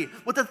energy,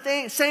 with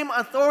the same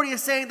authority,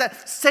 is saying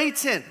that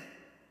Satan,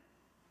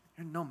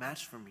 you're no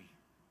match for me.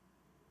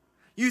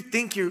 You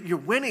think you're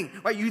winning,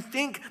 right? You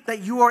think that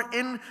you are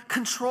in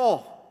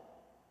control.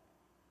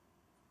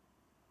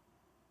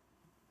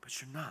 But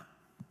you're not.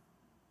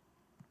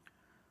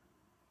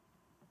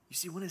 You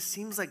see, when it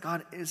seems like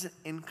God isn't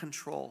in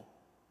control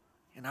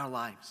in our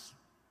lives,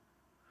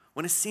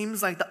 when it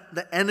seems like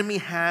the enemy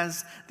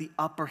has the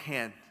upper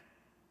hand,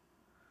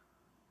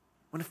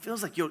 when it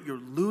feels like you're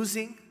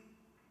losing,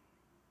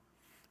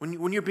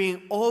 when you're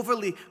being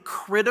overly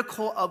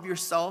critical of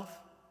yourself,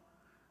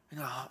 and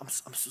I'm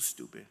so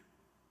stupid.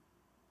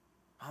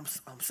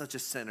 I'm such a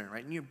sinner,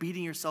 right? And you're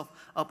beating yourself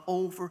up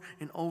over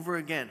and over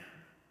again.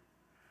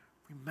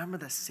 Remember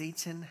that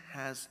Satan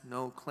has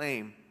no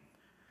claim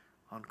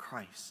on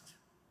Christ.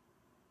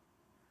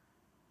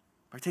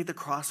 Or take the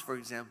cross, for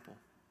example.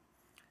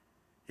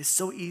 It's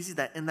so easy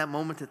that in that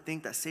moment to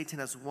think that Satan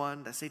has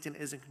won, that Satan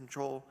is in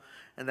control,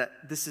 and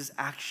that this is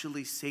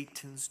actually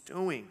Satan's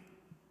doing.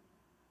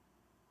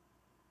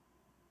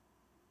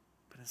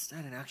 But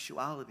instead, in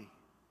actuality,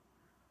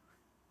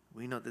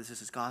 we know that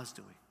this is God's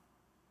doing.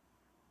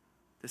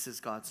 This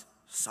is God's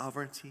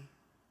sovereignty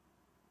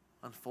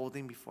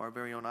unfolding before our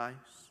very own eyes.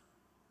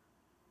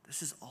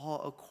 This is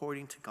all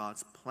according to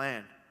God's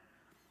plan.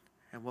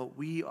 And what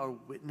we are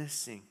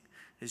witnessing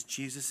is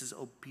Jesus'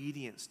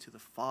 obedience to the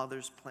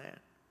Father's plan.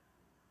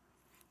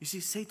 You see,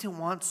 Satan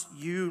wants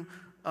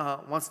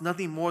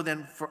nothing more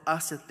than for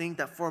us to think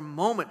that for a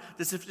moment,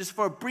 just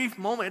for a brief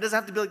moment, it doesn't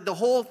have to be like the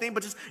whole thing,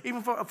 but just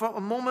even for a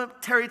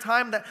momentary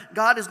time, that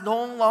God is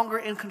no longer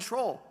in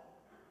control.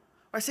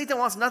 Right? Satan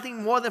wants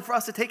nothing more than for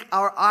us to take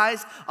our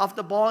eyes off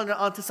the ball and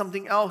onto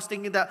something else,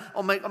 thinking that,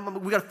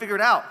 we got to figure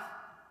it out.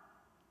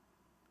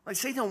 Like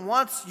Satan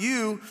wants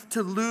you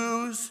to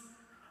lose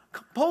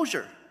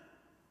composure.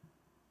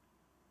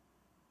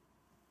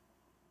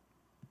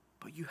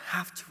 But you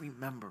have to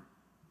remember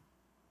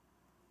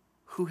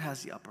who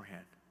has the upper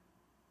hand.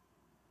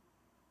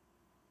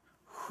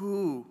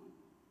 Who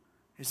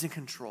is in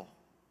control?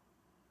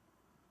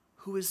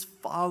 Who is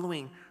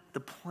following the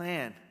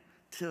plan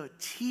to a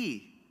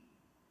T?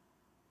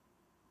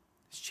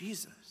 It's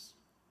Jesus.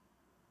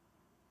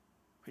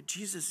 Right?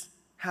 Jesus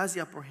has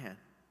the upper hand.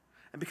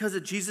 And because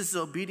of Jesus'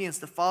 obedience,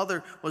 the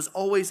Father was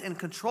always in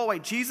control.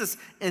 Right? Jesus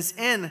is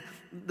in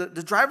the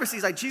driver's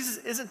seat. Like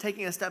Jesus isn't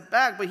taking a step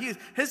back, but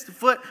his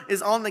foot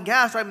is on the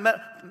gas,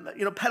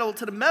 right? Pedal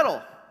to the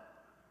metal.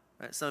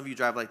 Right? Some of you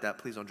drive like that.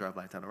 Please don't drive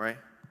like that, all right?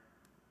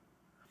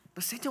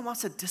 But Satan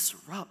wants to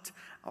disrupt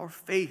our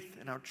faith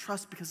and our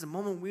trust, because the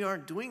moment we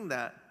aren't doing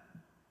that,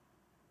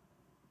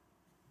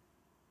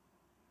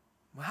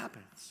 what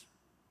happens?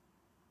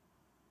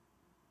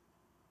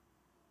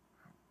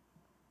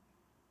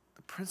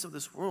 The prince of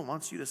this world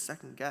wants you to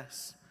second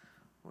guess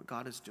what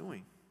God is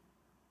doing.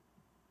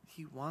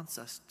 He wants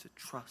us to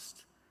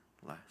trust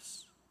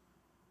less.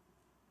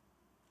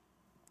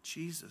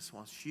 Jesus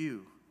wants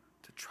you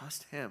to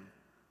trust him.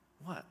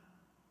 What?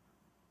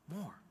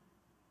 More.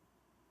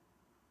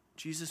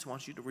 Jesus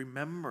wants you to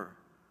remember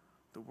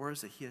the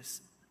words that he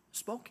has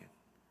spoken.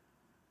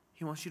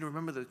 He wants you to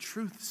remember the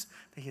truths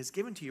that he has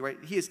given to you, right?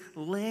 He is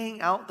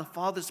laying out the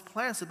Father's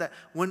plan so that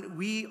when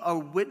we are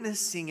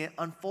witnessing it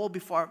unfold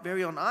before our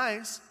very own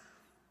eyes,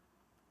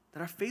 that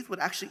our faith would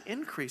actually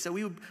increase, that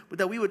we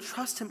would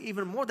trust him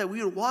even more, that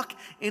we would walk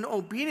in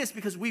obedience,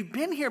 because we've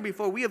been here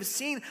before. We have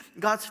seen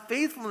God's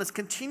faithfulness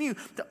continue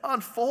to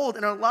unfold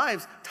in our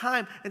lives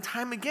time and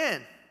time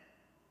again.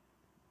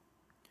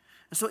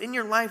 And so in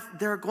your life,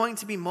 there are going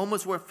to be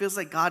moments where it feels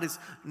like God is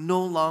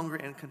no longer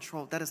in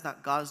control. That is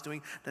not God's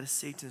doing. That is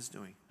Satan's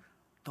doing.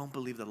 Don't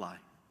believe the lie.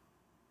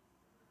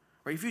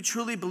 Right? If you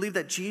truly believe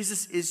that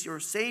Jesus is your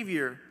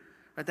Savior,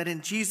 right, that in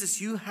Jesus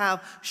you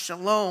have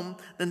shalom,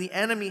 then the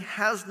enemy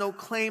has no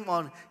claim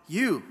on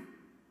you.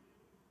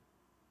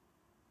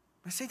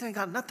 But Satan ain't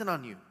got nothing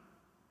on you.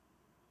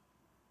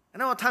 I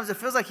know at times it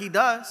feels like he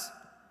does.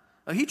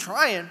 He's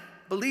trying.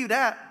 Believe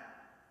that.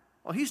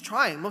 Well, he's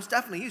trying, most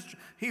definitely.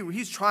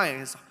 He's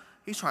trying.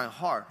 He's trying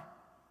hard.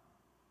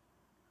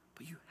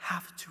 But you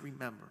have to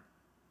remember,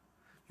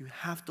 you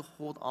have to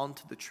hold on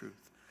to the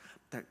truth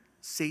that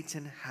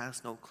Satan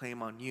has no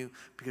claim on you,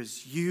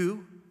 because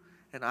you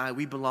and I,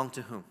 we belong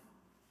to whom?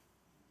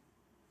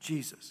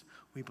 Jesus.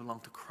 We belong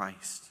to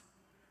Christ.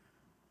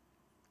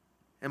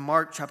 In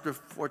Mark chapter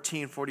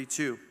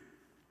 14:42,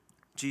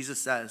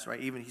 Jesus says, right,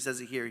 even he says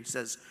it here, he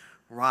says,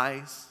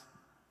 "Rise,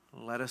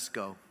 let us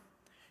go.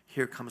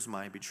 Here comes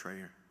my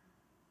betrayer."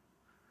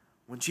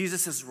 When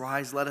Jesus says,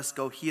 "Rise, let us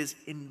go," he is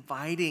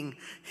inviting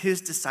his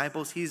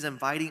disciples, he is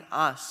inviting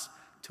us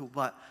to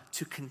what?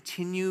 To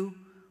continue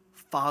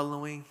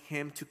following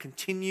him, to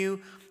continue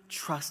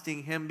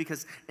trusting him,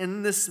 because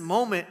in this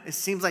moment, it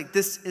seems like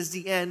this is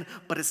the end,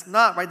 but it's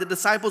not, right? The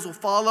disciples will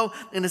follow,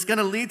 and it's going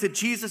to lead to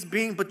Jesus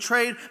being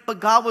betrayed, but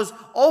God was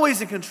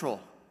always in control.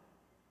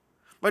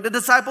 Right? The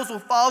disciples will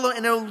follow,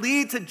 and it will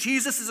lead to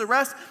Jesus'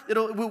 arrest.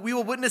 We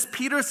will witness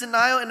Peter's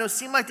denial, and it will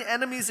seem like the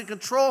enemy is in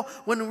control,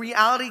 when in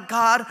reality,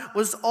 God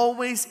was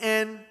always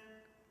in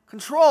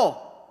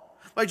control.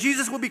 Right?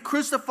 Jesus will be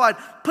crucified,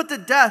 put to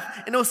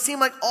death, and it will seem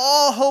like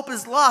all hope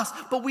is lost,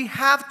 but we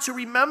have to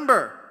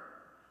remember,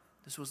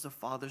 this was the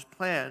Father's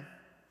plan,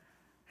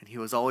 and he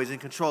was always in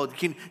control.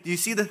 Do you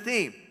see the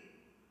theme?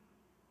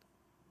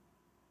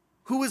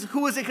 Who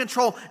was in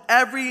control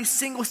every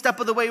single step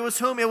of the way? It was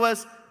whom? It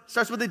was,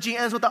 starts with the G,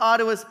 ends with the odd.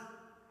 It was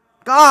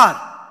God.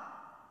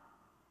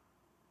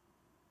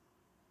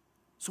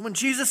 So when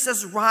Jesus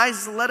says,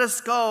 rise, let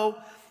us go,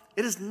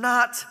 it is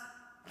not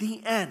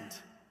the end.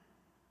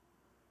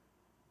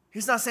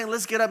 He's not saying,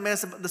 let's get up, man,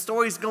 the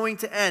story's going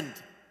to end.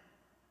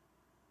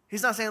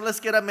 He's not saying, let's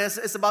get up, man,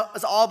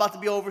 it's all about to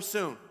be over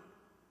soon.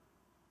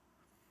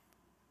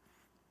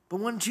 But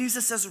when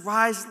Jesus says,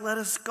 rise, let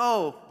us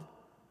go,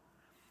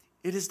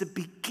 it is the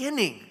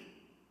beginning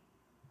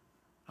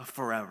of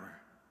forever.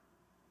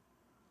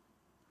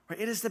 Right?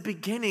 It is the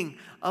beginning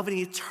of an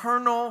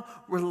eternal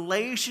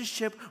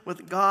relationship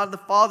with God the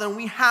Father. And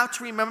we have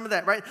to remember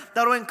that, right?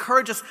 That will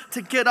encourage us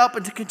to get up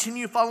and to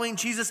continue following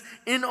Jesus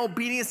in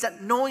obedience,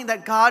 that knowing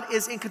that God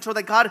is in control,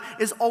 that God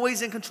is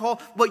always in control.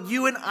 What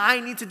you and I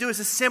need to do is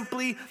to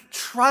simply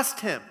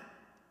trust him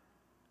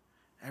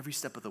every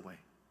step of the way,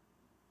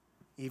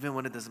 even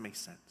when it doesn't make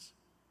sense.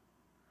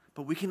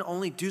 But we can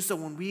only do so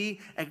when we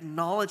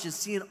acknowledge and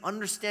see and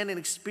understand and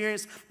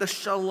experience the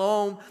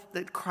shalom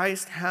that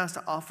Christ has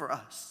to offer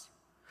us.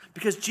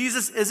 Because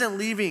Jesus isn't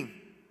leaving,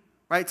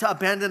 right, to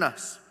abandon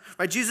us.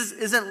 Right? Jesus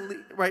isn't,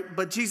 right,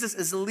 but Jesus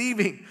is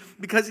leaving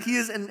because he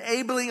is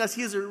enabling us.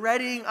 He is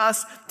readying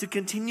us to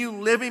continue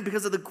living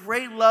because of the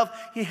great love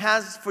he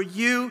has for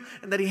you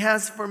and that he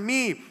has for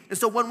me. And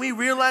so when we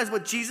realize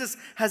what Jesus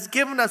has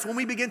given us, when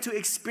we begin to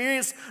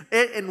experience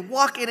it and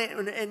walk in it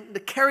and to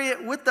carry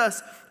it with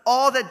us,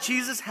 all that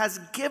Jesus has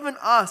given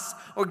us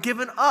or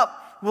given up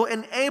will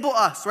enable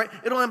us, right?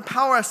 It'll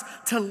empower us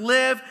to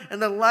live,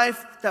 and the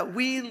life that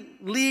we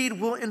lead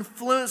will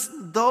influence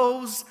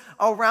those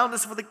around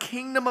us for the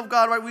kingdom of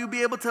God, right? We'll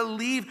be able to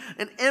leave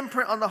an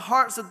imprint on the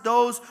hearts of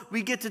those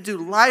we get to do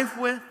life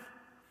with,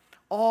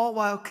 all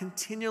while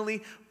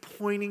continually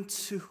pointing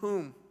to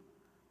whom?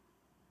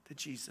 To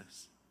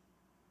Jesus.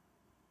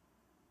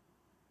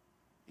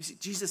 You see,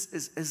 Jesus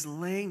is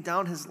laying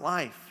down his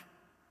life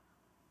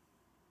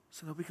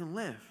so that we can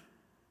live.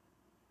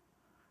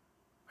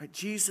 Right?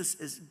 Jesus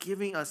is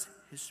giving us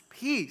his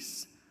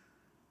peace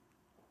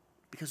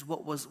because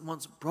what was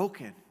once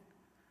broken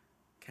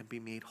can be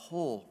made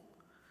whole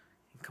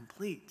and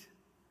complete.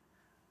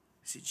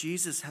 See,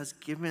 Jesus has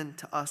given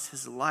to us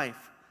his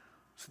life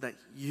so that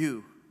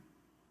you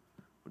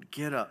would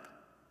get up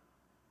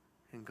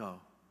and go.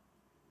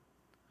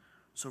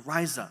 So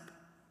rise up,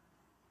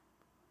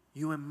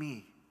 you and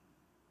me.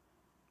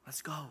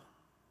 Let's go.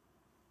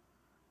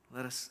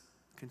 Let us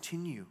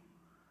continue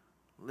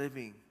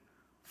living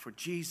for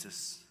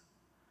Jesus,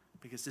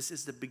 because this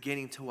is the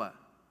beginning to what?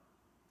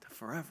 To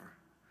forever.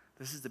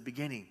 This is the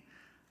beginning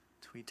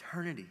to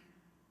eternity.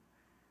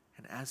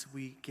 And as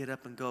we get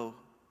up and go,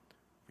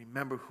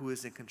 remember who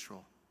is in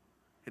control.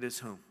 It is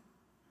whom?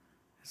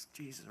 It's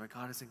Jesus, right?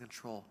 God is in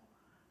control.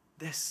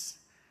 This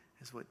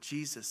is what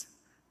Jesus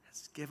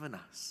has given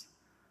us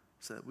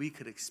so that we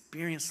could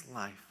experience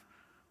life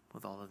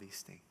with all of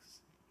these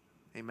things.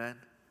 Amen?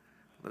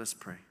 Let us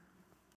pray.